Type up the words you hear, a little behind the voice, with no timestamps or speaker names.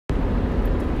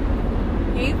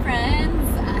Hey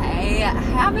friends, I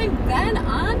haven't been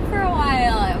on for a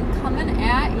while. I'm coming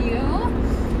at you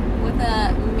with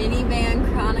a minivan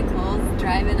chronicles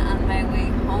driving on my way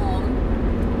home.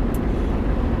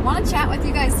 I want to chat with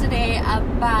you guys today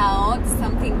about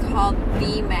something called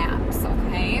VMAPs,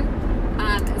 okay?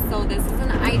 So this is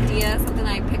an idea, something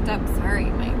I picked up, sorry,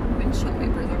 my windshield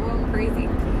wipers are going crazy.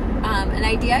 An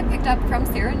idea I picked up from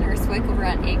Sarah Nurswick over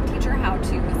at Egg Teacher How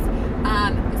To's.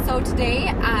 So today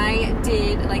I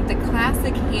did like the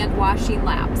classic hand washing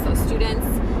lab. So students,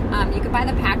 you can buy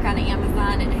the pack on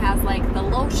Amazon. It has like the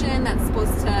lotion that's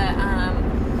supposed to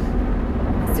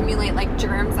simulate like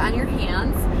germs on your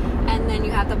hands, and then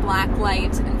you have the black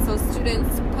light. And so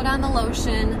students put on the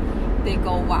lotion, they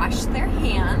go wash their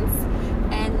hands,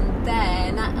 and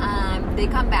then they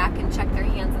come back and check their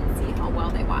hands and see how well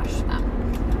they wash them.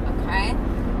 Okay.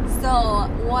 So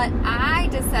what I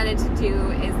decided to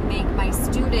do is make my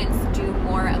students do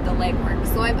more of the legwork.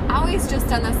 So I've always just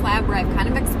done this lab where I've kind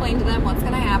of explained to them what's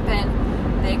going to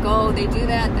happen. They go, they do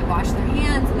that, they wash their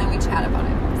hands, and then we chat about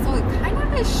it. So it kind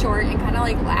of is short and kind of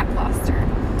like lackluster.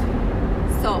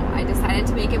 So I decided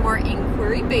to make it more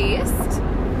inquiry-based,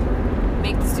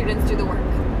 make the students do the work.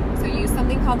 So use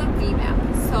something called a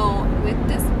VMAP. So with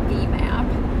this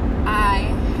VMAP, I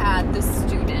had the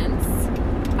students,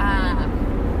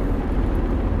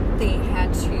 they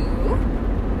had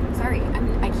to, sorry,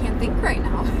 I can't think right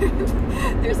now.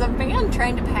 There's a van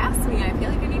trying to pass me. I feel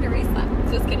like I need to race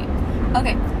them. Just kidding.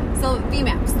 Okay, so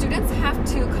VMAP. Students have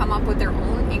to come up with their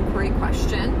own inquiry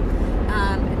question,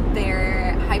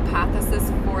 their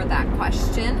hypothesis for that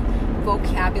question,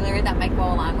 vocabulary that might go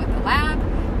along with the lab.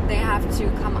 They have to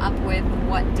come up with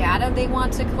what data they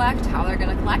want to collect, how they're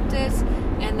going to collect it,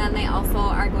 and then they also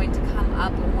are going to come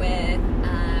up with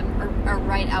or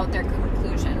write out their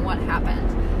conclusion, what happened.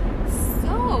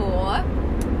 So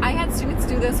I had students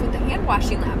do this with the hand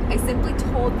washing lab. I simply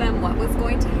told them what was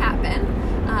going to happen,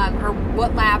 or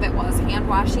what lab it was, hand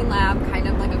washing lab, kind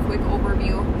of like a quick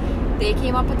overview. They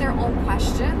came up with their own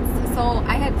questions. So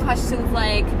I had questions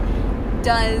like,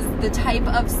 does the type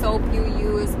of soap you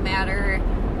use matter,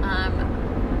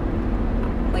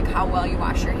 like how well you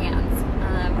wash your hands,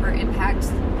 or impact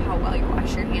how well you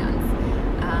wash your hands,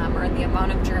 or the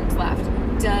amount of germs left?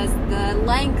 Does the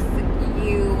length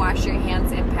you wash your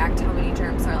hands impact how many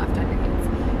germs are left on your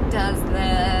hands? Does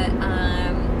the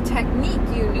technique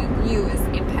you use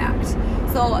impact?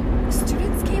 So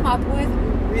students came up with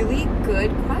really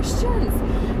good questions.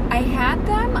 I had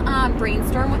them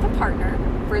brainstorm with a partner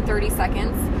for 30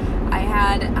 seconds. I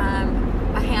had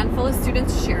a handful of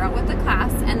students share out with the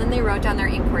class, and then they wrote down their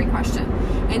inquiry question.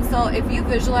 And so if you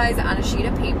visualize on a sheet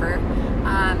of paper,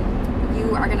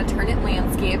 you are going to turn it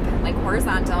landscape, like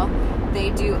horizontal.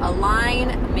 They do a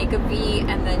line, make a V,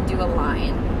 and then do a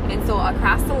line. And so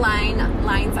across the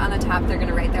lines on the top, they're going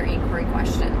to write their inquiry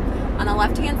question. On the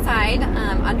left-hand side,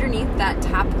 underneath that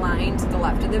top line to the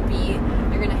left of the V,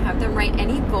 you're going to have them write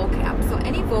any vocab. So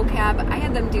any vocab, I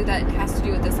had them do that has to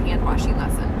do with this hand washing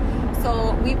lesson.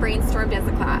 So we brainstormed as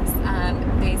a class.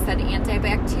 They said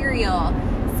antibacterial,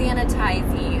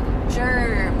 sanitizing,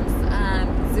 germs,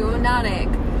 zoonotic,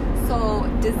 so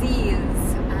disease,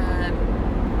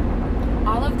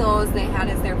 all of those they had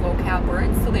as their vocab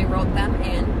words, so they wrote them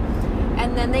in.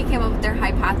 And then they came up with their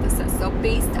hypothesis. So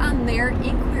based on their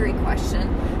inquiry question,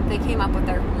 they came up with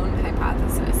their own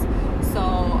hypothesis.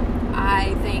 So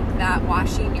I think that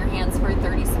washing your hands for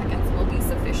 30 seconds will be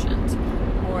sufficient,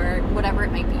 or whatever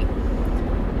it might be.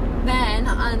 Then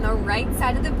on the right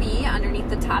side of the V, underneath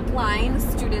the top line,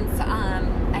 students,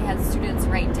 I had students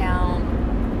write down,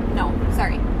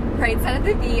 right side of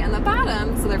the V on the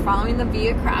bottom, so they're following the V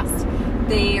across.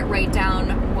 They write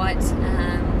down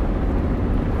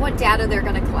what data they're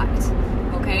going to collect,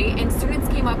 okay? And students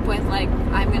came up with like,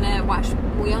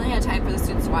 we only had time for the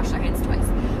students to wash their hands twice.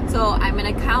 So I'm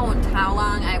going to count how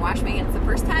long I wash my hands the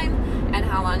first time and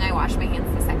how long I wash my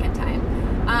hands the second time.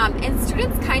 And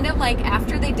students kind of like,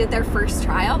 after they did their first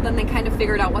trial, then they kind of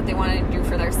figured out what they wanted to do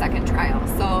for their second trial.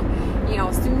 So,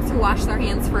 students who wash their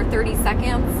hands for 30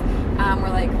 seconds, were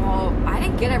like, well, I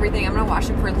didn't get everything. I'm going to wash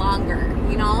it for longer,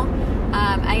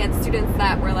 I had students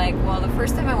that were like, well, the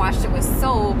first time I washed it with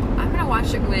soap, I'm going to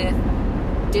wash it with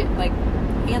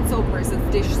hand soap versus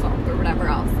dish soap or whatever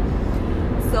else.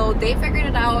 So they figured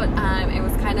it out. It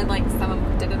was kind of like some of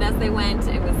them did it as they went.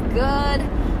 It was good.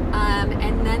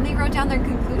 And then they wrote down their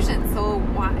conclusions. So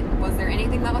why was there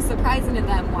anything that was surprising to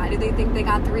them? Why do they think they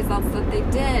got the results that they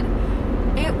did?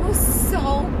 It was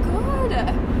so good.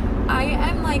 I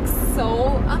am like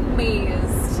so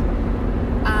amazed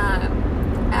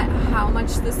at how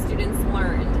much the students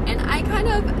learned. And I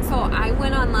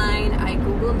went online, I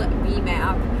Googled VMAP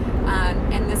app.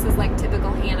 And this is like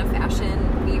typical Hannah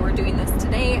fashion. We were doing this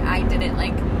today. I did it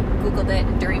Googled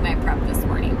it during my prep this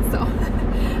morning. So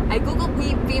I Googled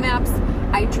VMAPs.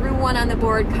 I drew one on the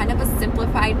board, kind of a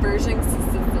simplified version.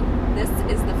 This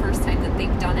is the first time that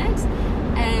they've done it.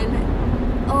 And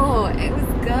oh, it was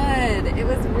good. It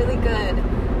was really good.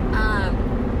 I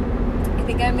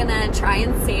think I'm going to try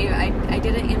and save. I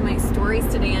did it in my stories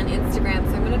today on Instagram,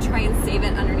 so I'm going to try and save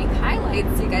it underneath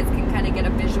highlights so you guys can kind of get a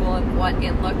visual of what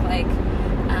it looked like in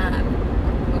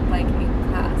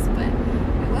class. But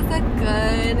it was a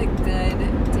good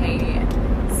day.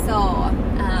 So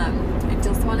I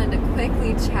just wanted to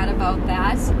quickly chat about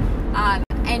that.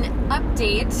 An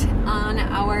update on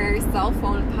our cell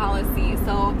phone policy.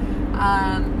 So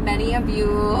many of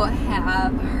you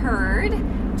have heard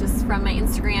just from my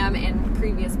Instagram and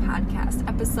previous podcast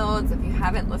episodes. If you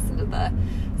haven't listened to the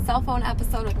cell phone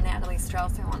episode with Natalie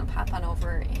Strauss, I want to pop on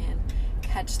over and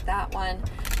catch that one.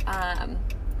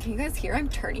 Can you guys hear I'm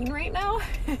turning right now?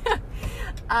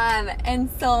 And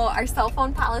so our cell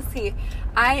phone policy,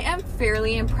 I am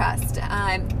fairly impressed.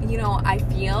 I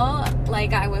feel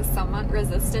like I was somewhat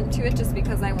resistant to it just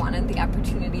because I wanted the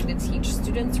opportunity to teach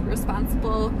students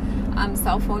responsible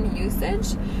cell phone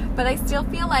usage, but I still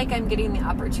feel like I'm getting the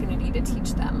opportunity to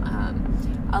teach them.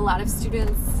 A lot of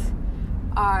students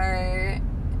are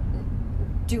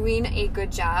doing a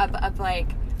good job of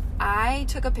I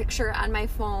took a picture on my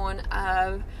phone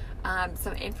of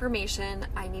some information.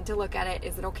 I need to look at it.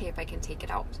 Is it okay if I can take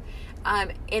it out?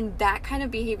 And that kind of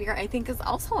behavior I think is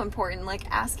also important,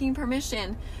 asking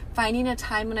permission, finding a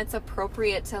time when it's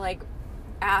appropriate to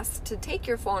ask to take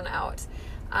your phone out.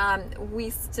 I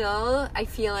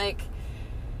feel like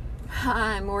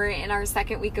we're in our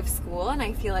second week of school, and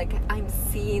I feel like I'm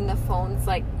seeing the phones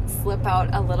slip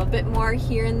out a little bit more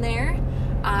here and there.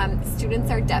 Students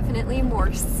are definitely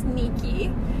more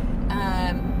sneaky,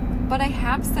 but I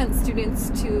have sent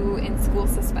students to in-school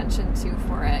suspension too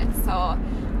for it. So,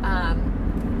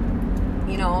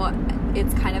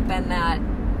 it's kind of been that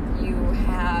you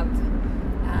have,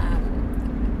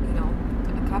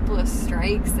 a couple of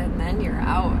strikes and then you're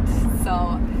out.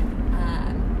 So,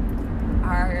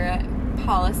 our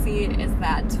policy is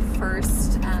that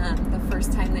the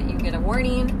first time that you get a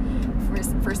warning,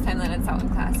 first time that it's out in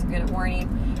class, you get a warning,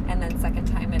 and then second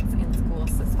time it's in school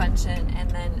suspension, and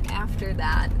then after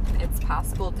that it's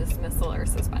possible dismissal or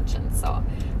suspension. So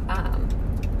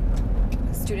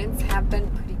students have been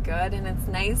pretty good, and it's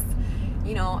nice.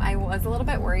 I was a little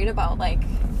bit worried about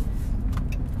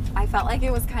I felt like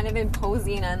it was kind of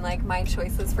imposing on my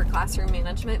choices for classroom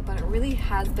management, but it really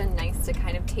has been nice to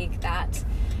kind of take that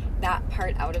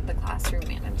part out of the classroom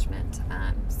management.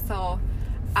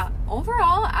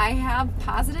 Overall, I have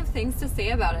positive things to say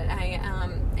about it. I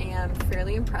am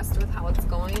fairly impressed with how it's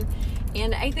going.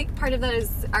 And I think part of that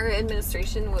is our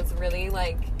administration was really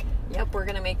yep, we're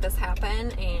going to make this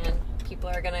happen, and people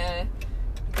are going to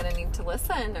need to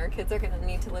listen. Our kids are going to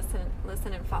need to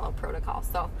listen and follow protocol.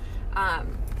 So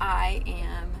I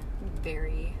am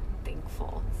very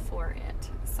thankful for it.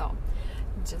 So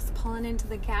just pulling into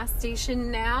the gas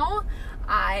station now.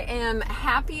 I am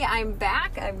happy I'm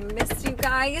back. I've missed you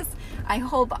guys. I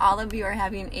hope all of you are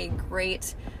having a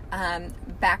great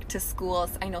back to school.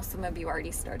 I know some of you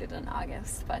already started in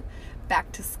August, but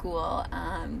back to school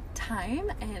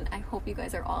time, and I hope you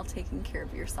guys are all taking care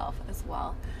of yourself as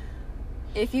well.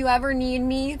 If you ever need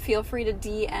me, feel free to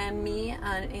DM me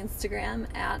on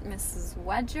Instagram at Mrs.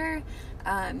 Wedger.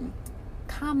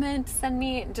 Comment, send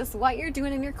me just what you're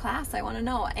doing in your class. I want to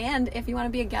know. And if you want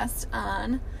to be a guest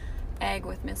on Ag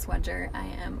with Miss Wedger, I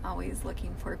am always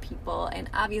looking for people. And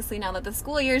obviously now that the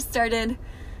school year started,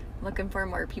 looking for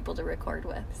more people to record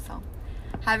with. So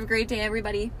have a great day,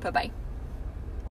 everybody. Bye-bye.